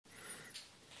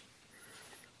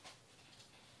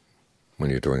when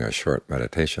you're doing a short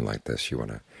meditation like this, you want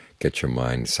to get your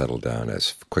mind settled down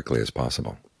as quickly as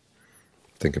possible.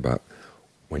 Think about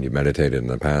when you meditated in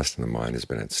the past and the mind has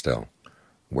been still.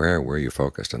 Where were you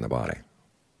focused in the body?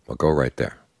 Well, go right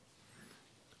there.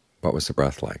 What was the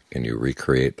breath like? And you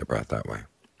recreate the breath that way.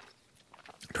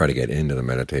 Try to get into the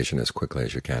meditation as quickly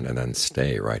as you can, and then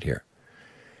stay right here.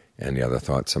 Any other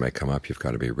thoughts that may come up, you've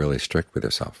got to be really strict with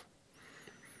yourself.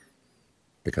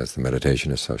 Because the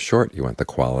meditation is so short, you want the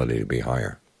quality to be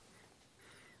higher,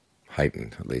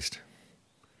 heightened at least.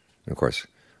 And of course,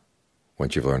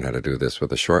 once you've learned how to do this with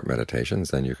the short meditations,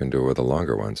 then you can do it with the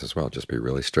longer ones as well. Just be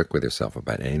really strict with yourself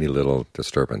about any little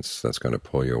disturbance that's going to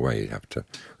pull you away. You have to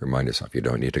remind yourself you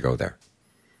don't need to go there.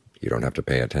 You don't have to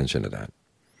pay attention to that.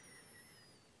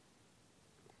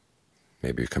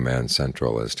 Maybe Command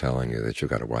Central is telling you that you've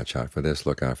got to watch out for this,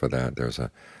 look out for that. There's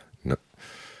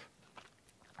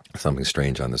something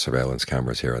strange on the surveillance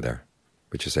cameras here or there.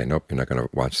 But you say, nope, you're not going to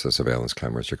watch the surveillance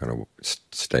cameras. You're going to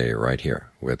stay right here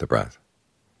with the breath.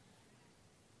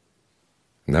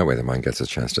 And that way the mind gets a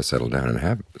chance to settle down and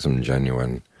have some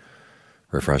genuine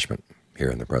refreshment here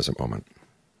in the present moment.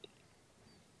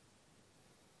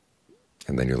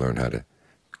 And then you learn how to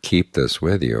keep this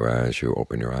with you as you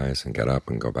open your eyes and get up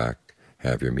and go back,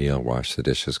 have your meal, wash the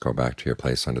dishes, go back to your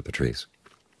place under the trees.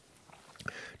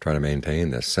 Try to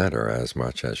maintain this center as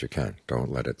much as you can.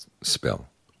 Don't let it spill.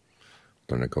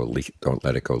 Don't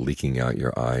let it go leaking out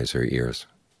your eyes or ears.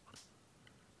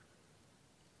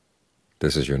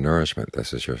 This is your nourishment.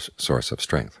 This is your source of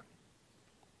strength.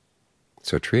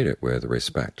 So treat it with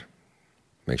respect.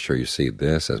 Make sure you see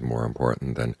this as more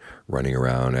important than running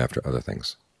around after other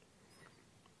things.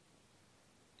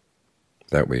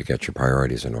 That way you get your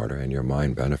priorities in order, and your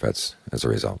mind benefits as a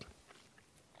result.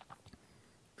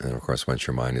 And of course, once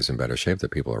your mind is in better shape, the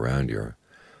people around you are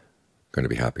going to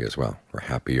be happy as well, or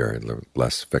happier,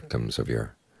 less victims of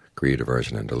your greed,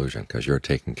 aversion, and delusion, because you're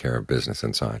taking care of business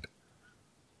inside.